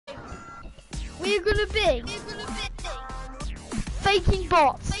We're gonna be faking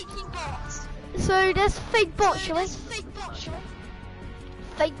bots. So there's fake bot, shall we?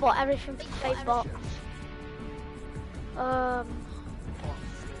 Fake bot, everything fake bot.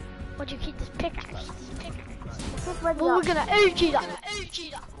 What do you keep this pickaxe? Well, we're gonna OG that.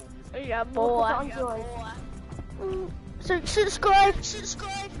 Yeah, boy. So subscribe,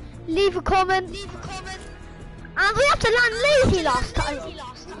 leave a comment. And we have to land lazy last time.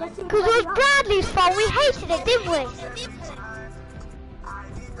 Because it was Bradley's fault, we hated it, didn't we?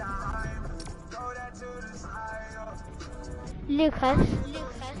 Lucas,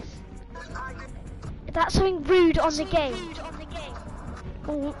 is that something rude on the game?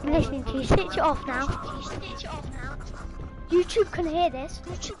 Oh, listening to you, switch it off now. YouTube can hear this.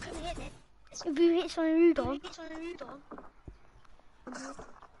 If you hit something rude on.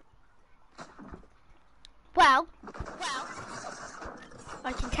 Well,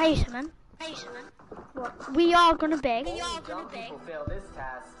 I can tell you something. What? We are gonna be.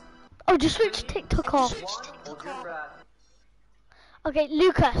 Oh, just switch TikTok off. Okay,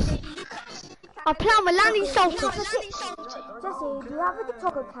 Lucas. I'll play on my landing salty. Jesse, do you have a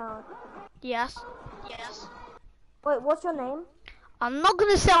TikTok account? Yes. Wait, what's your name? I'm not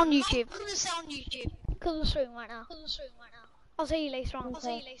gonna say on YouTube. Because I'm streaming right now. I'll tell you later on.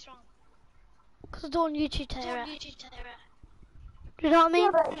 Okay. Because I don't want YouTube to hear it. Do you know what I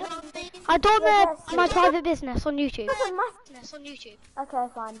mean? Yeah, I don't know my private business on YouTube. Okay,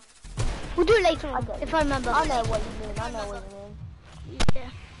 fine. We'll do it later on, if I remember. I know what you mean. Yeah.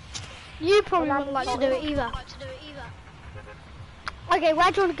 You probably wouldn't like to do it either. Okay,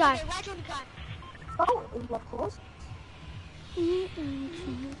 where do you want to go? Oh, of course. Do you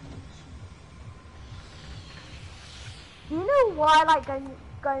know why I like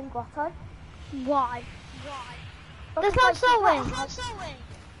going grotto? Why? There's not sewing.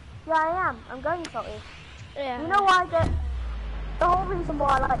 Yeah, I am. I'm going salty. Yeah. You know why I get... The whole reason why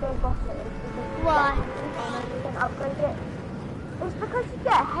I like going grotto is because why? You can upgrade it. It's because you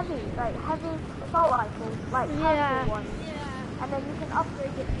get heavy assault rifles, like heavy ones. Yeah. And then you can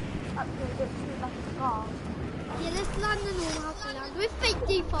upgrade it to like a scar. Yeah, let's land in normal house land. We're fake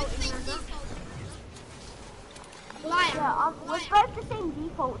defaulting now. Yeah, we're both the same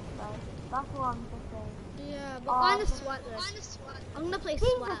defaults though. That's what I'm just saying. Yeah, but mine is sweat though. I'm gonna play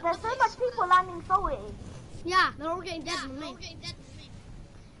sweat. There's so much people landing salty. Yeah, they're all getting dead from me.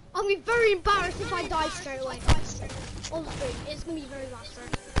 I'll be very embarrassed if I die straight away. Honestly, it's gonna be very bad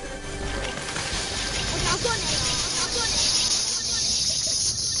straight. Okay, I've got an 8.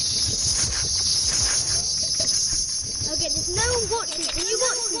 Okay, there's no one watching. Can you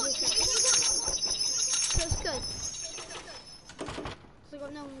watch me? That's good. So I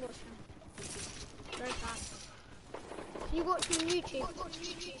got no one watching. Very fast. Can you watch me on YouTube?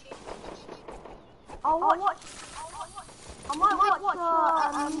 I might watch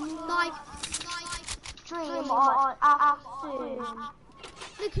live stream on soon.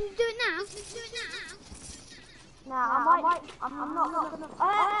 Look, can you do it now? Nah, I'm not gonna.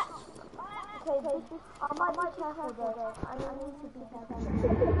 Okay, I might be careful though. I need to be careful.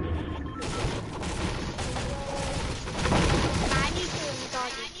 I need to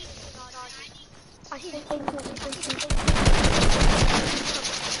dodge. I see the thing.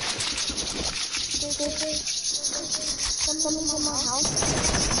 Someone's in my house.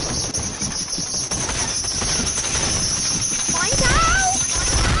 Find out!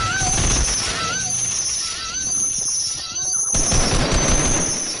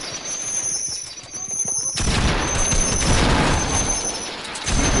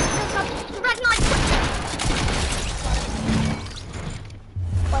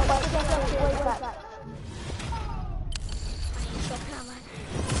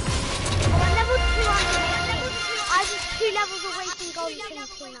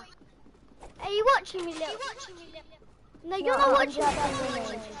 Are you watching me, Lil? No, you're not watching me.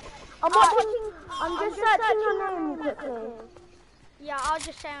 I'm just searching your name quickly. Yeah, I'll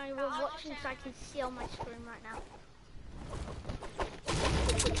just say I'm watching so I can see on my screen right now.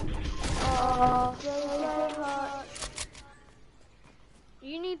 Oh,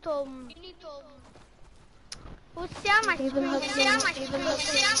 you need to... Well, see on my screen. Invite a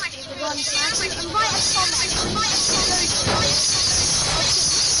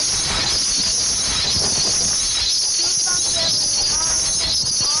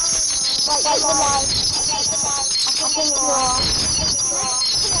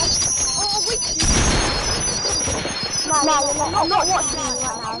No, I'm not watching you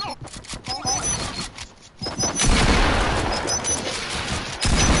right now.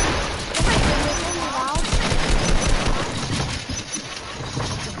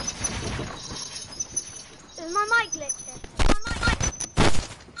 mic glitching.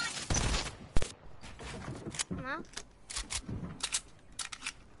 No?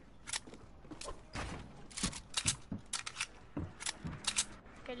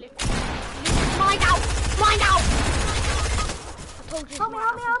 Okay, Luke. Mine out! Mine out! I told you. Help me.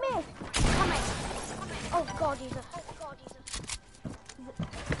 Coming. Oh god, he's a...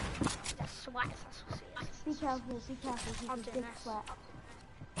 That's sweat, that's what it is. Be careful. He's I'm a doing big this. sweat.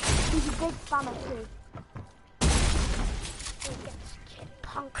 He's a big spammer too. Oh, get this kid,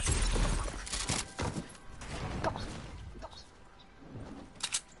 punk.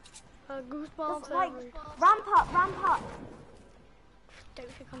 Goosebumps. Just like, ramp up. Don't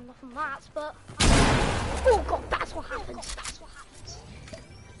think I'm nothing that, but... Oh god, that's what happens.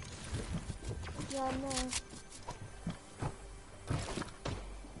 Yeah, no.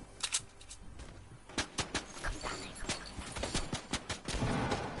 Come down here.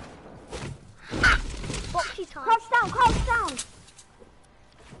 Ah! Boxy time. Crouch down.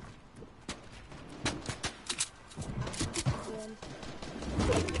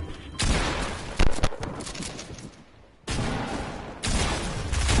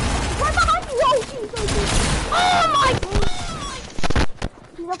 Oh my god!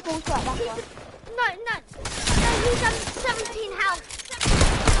 He's a full shot, that's one. No, he's on 17 health.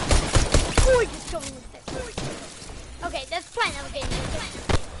 Gorgeous going with it. Okay, there's plenty of games.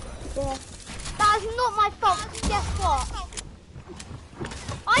 Yeah. That is not my fault, 'cause guess what?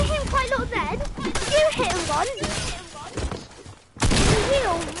 I hit him quite a lot then. You hit him once. You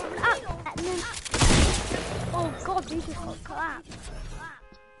heal up, and then... Oh god, you just got collapsed.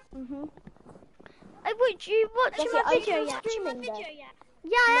 Would you watching my video yet? Streaming then?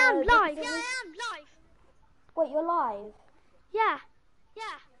 Yeah, I am live. Wait, you're live? Yeah.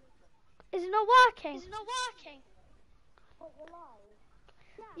 Is it not working? Wait, you're live?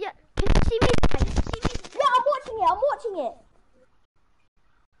 Yeah. Can you see me live? Yeah, I'm watching it.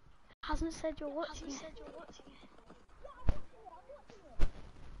 Hasn't said you're watching it.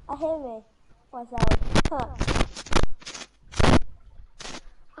 I hear me. Myself. Huh.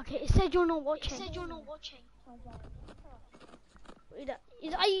 Okay, it said you're not watching. Are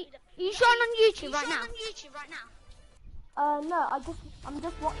you showing on YouTube right now? No, I'm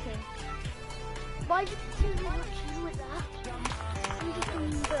just watching. Why did you watching with that? I'm just doing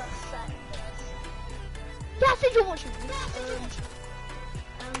this. Yeah, I said you're watching.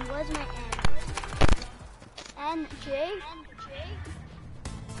 Where's my N? N, G,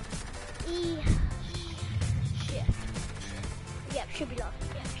 E, shift. Yep, should be live.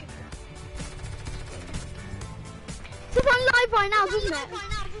 So I'm live right now, doesn't it?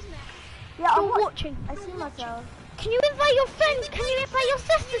 Yeah, You're watching. I see myself. Can you invite your friend? Can you invite your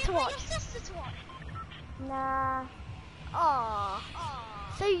sister to watch? Nah. Aww.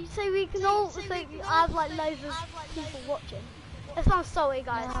 So we can all, so I have like loads of people watching. That sounds sorry,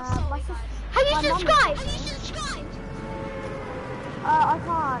 guys. My sister. Have you subscribed? I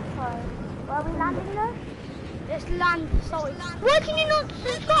can't, sorry. Where are we landing though? Let's land, sorry. Why can you not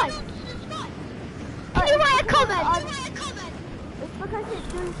subscribe? Can you write a comment? It's because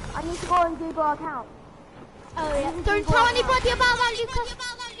I need to go on Google account. Oh yeah. Don't tell anybody about that, Lucas.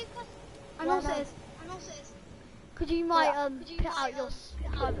 And also, because you might put out your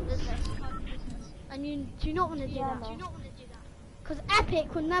private business. And you do not want to do that. Because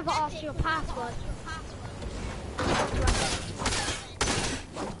Epic will never ask your password.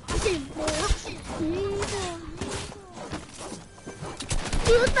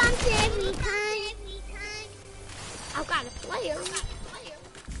 You fancy every time. I've got a player.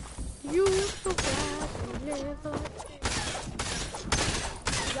 You so bad to live up.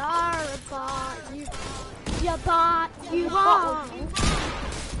 You're a bot, you bot, you are.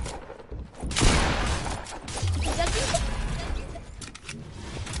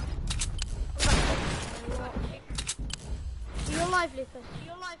 You're live, Lucas.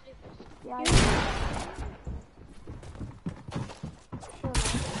 Yeah.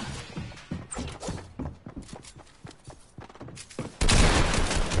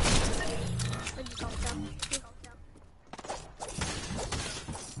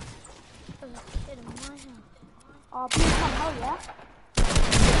 Oh, please come home, yeah?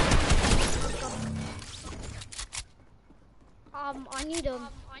 I need them.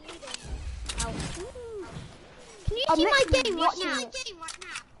 Can you see my game right now?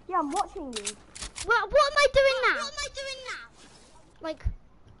 Yeah, I'm watching you. What am I doing now? Like.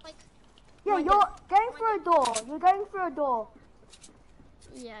 Yeah, you're going through a door. You're going through a door.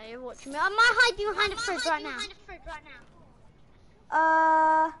 Yeah, you're watching me. Am I hiding behind a fridge right now?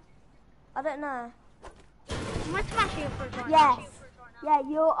 I don't know. Am I smashing a fridge right now? Yes. Yeah,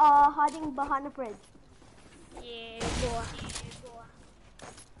 you are hiding behind the fridge. Yeah, boy.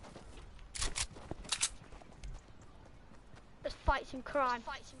 Let's fight some crime.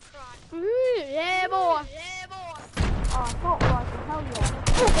 Yeah, boy. Oh, I thought it was. Hell yeah.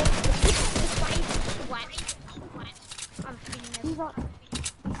 I'm feeling He's this. on.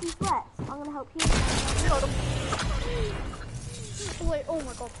 He sweats. I'm gonna help you. Got him. Wait, oh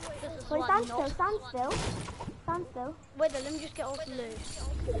my god. This is Wait, like stand not. still, stand still. Stand still. Wait, let me just get off the loot.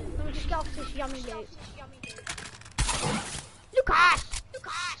 Let me just get off this yummy loot. Lucas!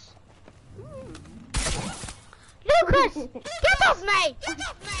 Lucas! Get off me!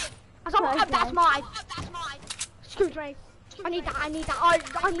 That's mine. Excuse me. I need that.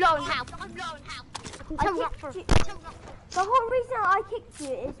 I'm low in health. I can tell you for. The whole reason I kicked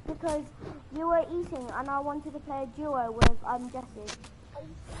you is because you were eating and I wanted to play a duo with Jesse.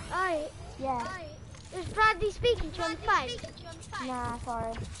 Aye. Yeah. Is Bradley speaking to you on the phone? Nah,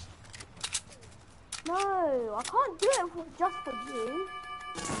 sorry. No, I can't do it just for you.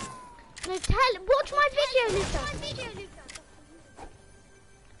 No, watch my video, Lucas.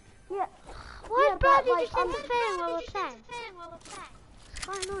 Yeah. Why Yeah, is Bradley but, like, just interfering while we're playing? It's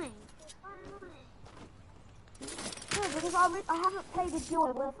quite annoying. No, because I haven't played a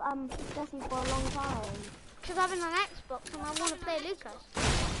duo with Jesse for a long time. Because I'm in an Xbox and I want to play Lucas.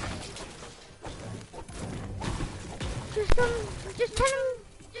 Just tell him to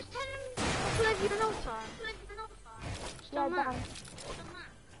leave you an altar. Just Yeah, done that. done.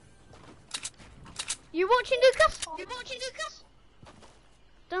 You watching Lucas?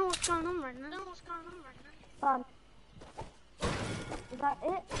 Don't know what's going on right now. Done. Is that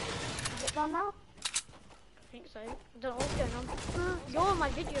it? Is it done now? I think so. I don't know what's going on. You're on my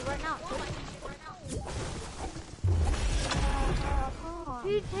video right now.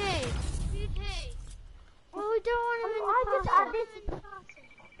 Who takes? Well, we don't want him in the I just party. added.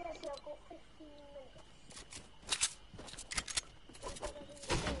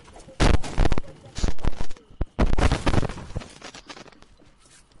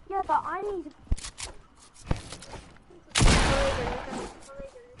 Yeah, but I need to.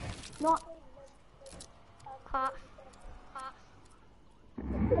 Not. Cut.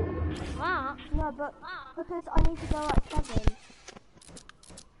 What? No, but because I need to go at 7.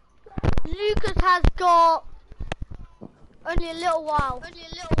 Lucas has got only a little while.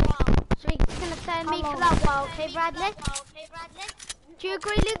 So he's gonna play me for that while, okay, Bradley? Do you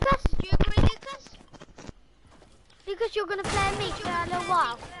agree, Lucas? Lucas, you're gonna play me for a little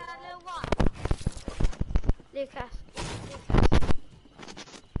while. Lucas.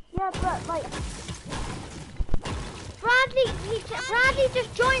 Yeah, but like. Bradley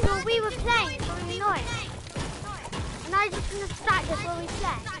just joined when we were playing, so we know it. And I was just gonna start this while we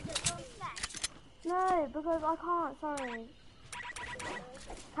play. No, because I can't, sorry.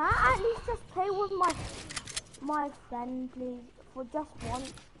 Can I at least just play with my friend, please? For just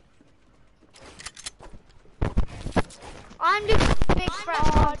once. I'm Lucas' big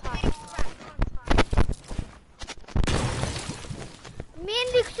friend. Me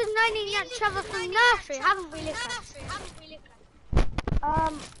and Lucas have known each other from nursery, haven't we, Lucas? I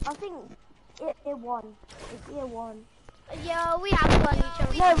think year 1. It's year 1. Yeah, we have known each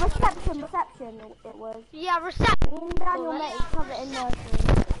other. No, reception it was. Yeah, reception. Me and Daniel met each other in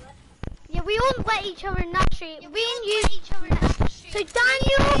nursery. Yeah, we all met each other in nursery. We and you. So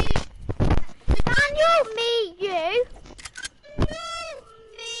Daniel, me, you.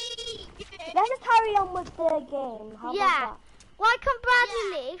 Let's just carry on with the game. How Yeah. about Why can't Bradley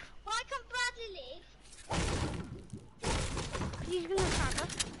leave? He's gonna trap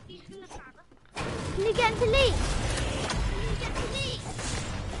us. Can you get him to leave?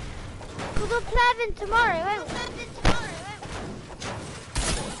 Because we'll play him tomorrow, won't we?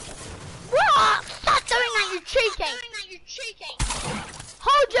 What? Stop doing that, you cheeky!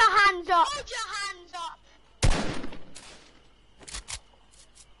 Hold your hands up!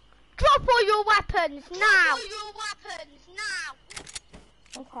 Drop all your weapons now!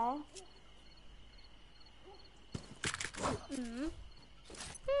 Okay.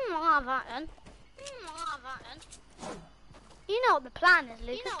 I'll have that then. You know what the plan is,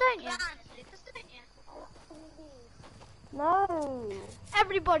 Lucas, don't you? No.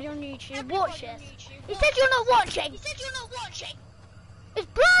 Everybody on YouTube, watch this. He said you're not watching. It's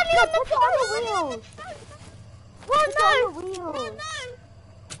Bradley on the Put it on the wheels. Well, Put it on the wheels.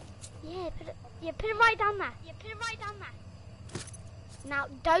 Yeah, put it right down there. Now,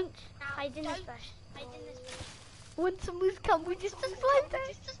 don't hide in this bush. When someone's come, we just explode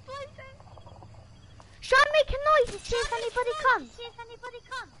it. Should I make a noise and see if anybody comes?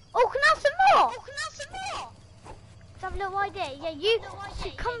 Oh, can I have some more? Let's have a little idea. Yeah, you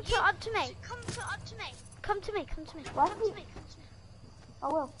should come up to me. Come to me, come to me. What? I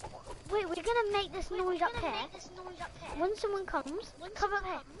will. Wait, we're gonna make this noise up here. When someone comes, come up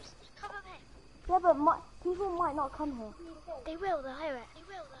here. Yeah, but people might not come here. They will, they'll hear it.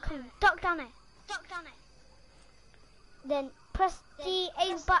 Come, duck down here. Then press the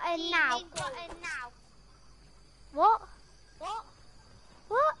A button now. What?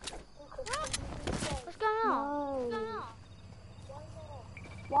 What's going on? No.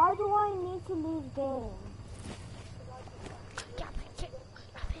 Why do I need to leave game?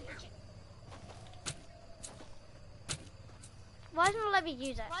 Why doesn't it let me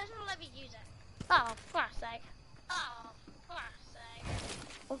use it? Oh, for God's sake.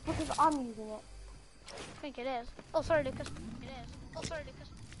 It's because I'm using it. I think it is. Oh, sorry, Lucas. I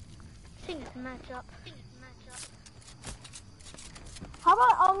think it's a matchup. How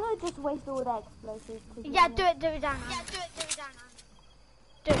about I'm gonna just waste all the explosives? Yeah, do it down now.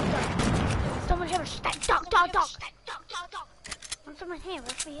 Do it. Someone here, stack, duck. When someone here,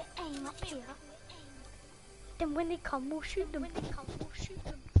 if we aim up here, then when they come, we'll shoot them.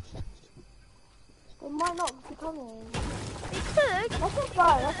 They might not be coming. They could. Let's just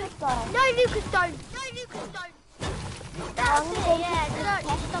go. No, Lucas, don't. That's it, yeah,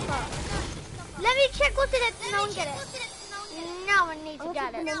 don't stop it. Let me check what's in it, no one get it. No one needs to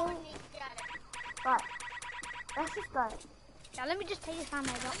get it. Right, let's just go. Yeah, let me just take this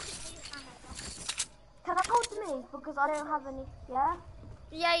ammo up. Can I hold the minis? Because I don't have any, yeah?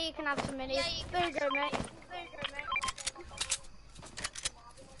 Yeah, you can have some minis. There you go, mate.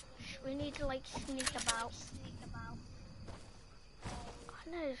 We need to, like, sneak about. I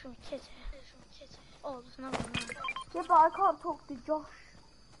know there's some kids here. Oh, there's another one there. Yeah, but I can't talk to Josh,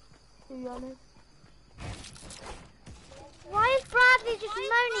 to be honest. Why is Bradley just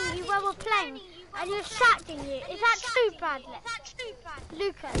moaning you while we're playing and you're distracting you? Is that true, Bradley?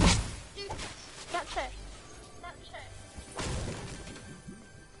 Lucas? That's true.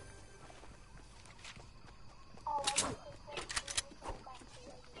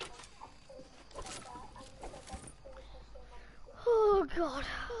 Oh God.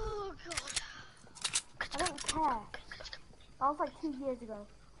 I don't care. That was like 2 years ago.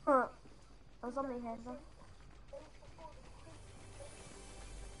 There's somebody here.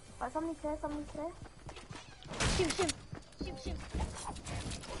 Right, somebody's here. Shoot.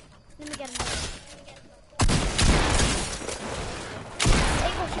 Let me get him.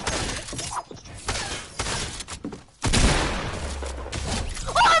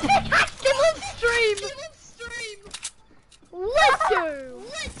 Oh, I pickaxed him on stream! Let's go!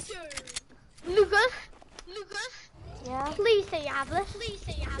 Lucas? Yeah? Please say you have this. Do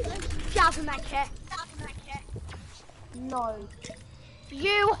you have a med kit? No.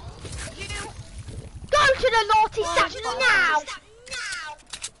 You go to the naughty step now!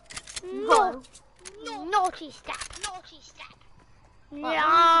 No. Naughty step. Right,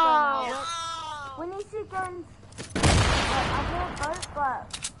 No! we need to go and... I hear a boat,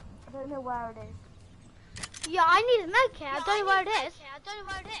 but I don't know where it is. Yeah, I need a med kit. I don't know where it is.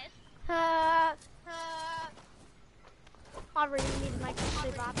 I really need a med kit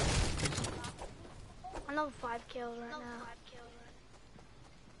so bad. Another 5 kills right now.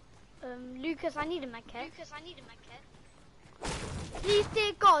 Lucas, I need a med kit. Please,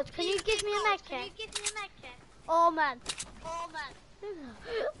 dear God, can you give me a med kit? Oh man.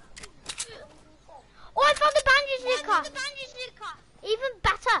 Oh, I found the bandage, Lucas. Even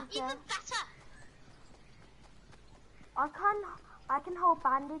better. Yeah. I can hold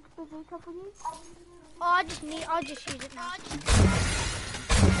bandage bazooka for you. Oh, I'll just use it now.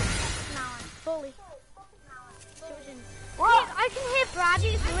 Now I'm fully. What? I can hear Brad.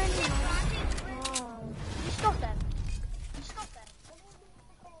 He's really annoying. You stop it.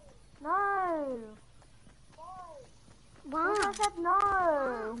 No. Why? I said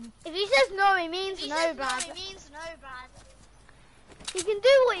no. If he says no, he means no, Brad. He can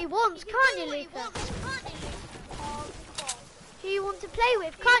do what he wants, can't you, Lucas? Who you want to play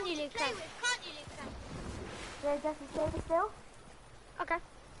with, can't you, Lucas? Yeah, Jesse, stay still. Okay.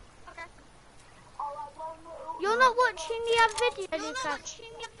 You're not watching the other video, Lucas.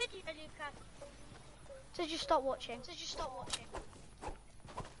 So just stop watching.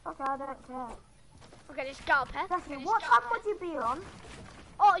 Okay, I don't care. Okay, let's go up here. Jesse, what time would you be on?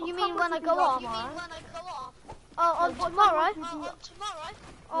 Oh, you mean when I go off? Oh, on tomorrow?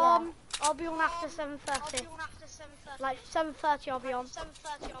 I'll be on after 7:30. Like 7:30 I'll be on. So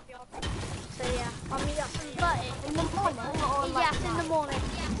yeah, I'll meet at 7:30. In the morning? Or like Yes, in the morning.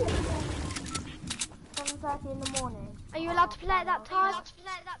 7:30 in the morning. Are you allowed to play at that time?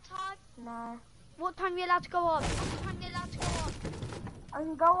 No. What time are you allowed to go on? I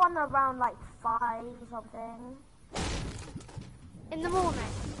can go on around like 5 or something. In the morning?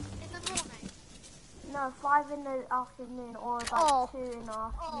 No, 5 in the afternoon or about 2 in the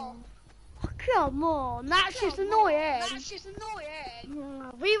afternoon. Come on, that's just annoying.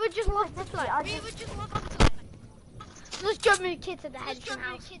 We would just love to play. Let's jump in kids at the hedge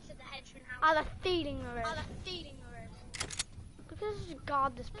house. I have a feeling there is. Because I should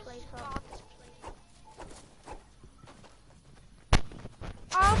guard this place up.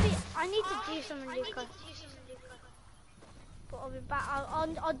 I need to do something, Luca. But I'll be back.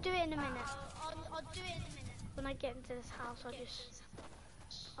 I'll do it in a minute. When I get into this house,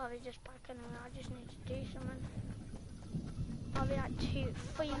 I'll be just back in a minute. I just need to do something. I'll be like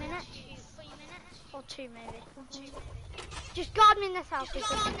 3 minutes. Or 2 maybe. Just guard me in this house.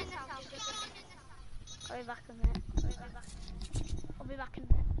 I'll be back in a minute. I'll be back in a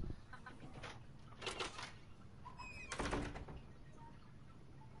minute.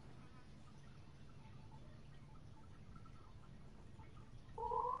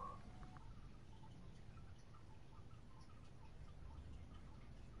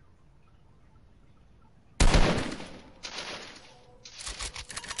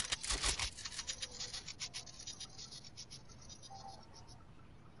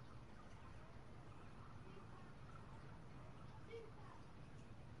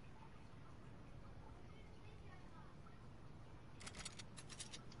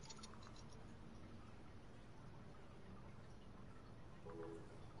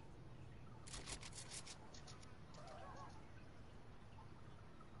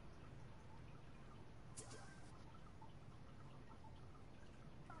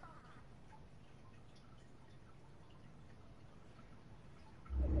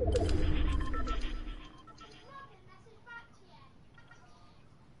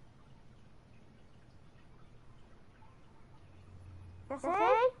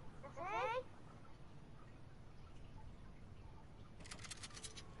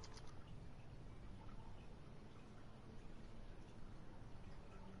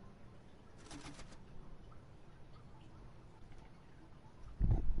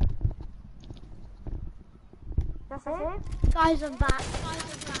 Jesse? Guys, I'm back.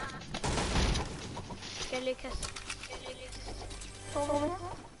 Go, Lucas.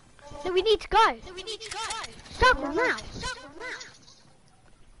 No, we need to go. Stop now.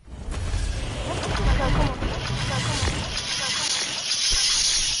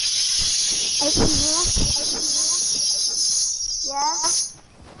 Yeah?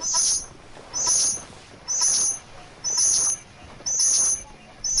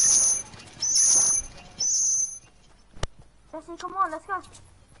 Jesse, come on, let's go.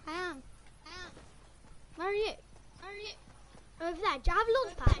 I am. Where are you? Over there. Do you have a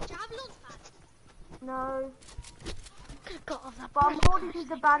launch pad? No. Could have got off that. But I'm holding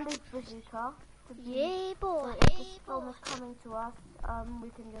the bandage bazooka. Yeah, boy. If the storm is coming to us, we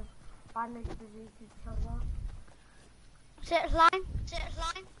can just bandage bazooka each other. Set line.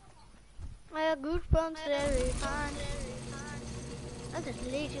 I have goosebumps every time. That just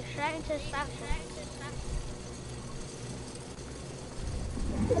leads you straight into the statue.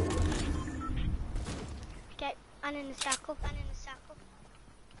 Okay, and in the circle.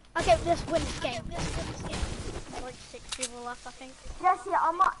 Okay, let's win this game. Like 6 people left, I think. Jesse,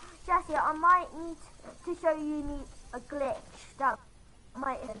 I might need to show you a glitch that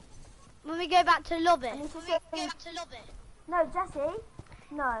might. When we go back to lobby. No, Jesse.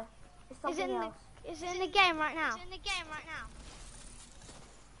 No, it's something else. Is it in the game right now?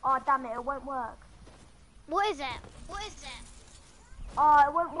 Oh damn it! It won't work. What is it? Oh,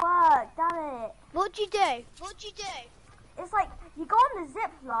 it won't work. Damn it! What'd you do? It's like you go on the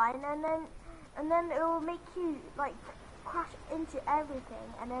zip line and then it will make you like crash into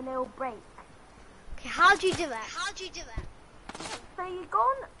everything and then it will break. Okay, how'd you do it? So you go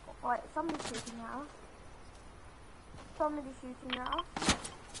on. Wait, somebody's shooting at us.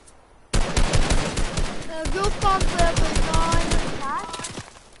 Go pump every time. Tag.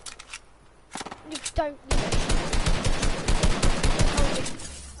 You don't.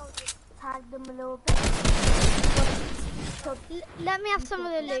 Tag them a little bit. Let me have some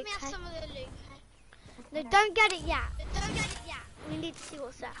of the loot. Okay? No, don't get it yet. We need to see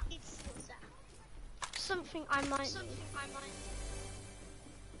what's there. Something I might need.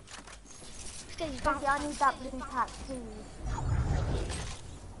 Jesse, I need that blue tag, please.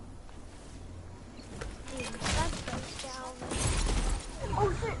 Oh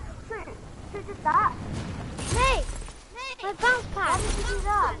shoot, just that. Hey! My bounce pad. Why did you do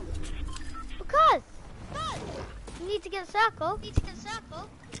that? Because you need to get a circle. Did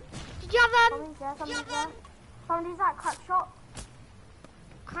you have Somebody's at crack shop.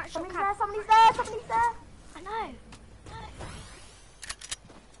 can't shot Somebody's cab. there, somebody's there, somebody's there. I know.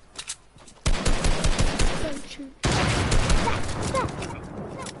 Don't shoot.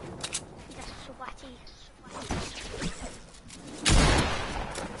 That's sweaty.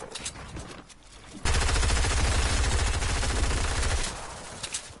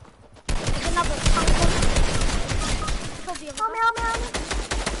 There's another tank. Probably a Help me.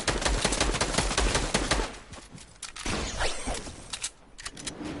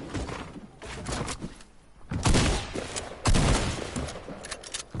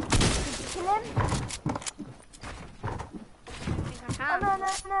 Kill him? I think I Oh can.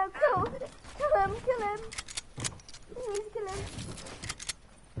 no, kill him. Please kill him.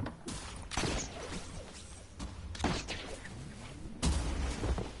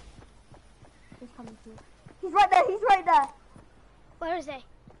 He's coming through. He's right there. Where is he?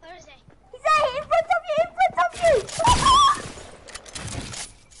 He's there, in front of you.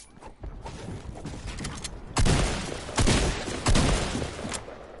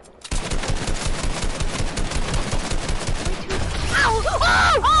 Ow!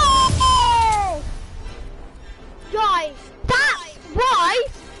 Oh! Guys, that's why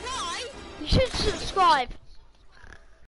you should subscribe.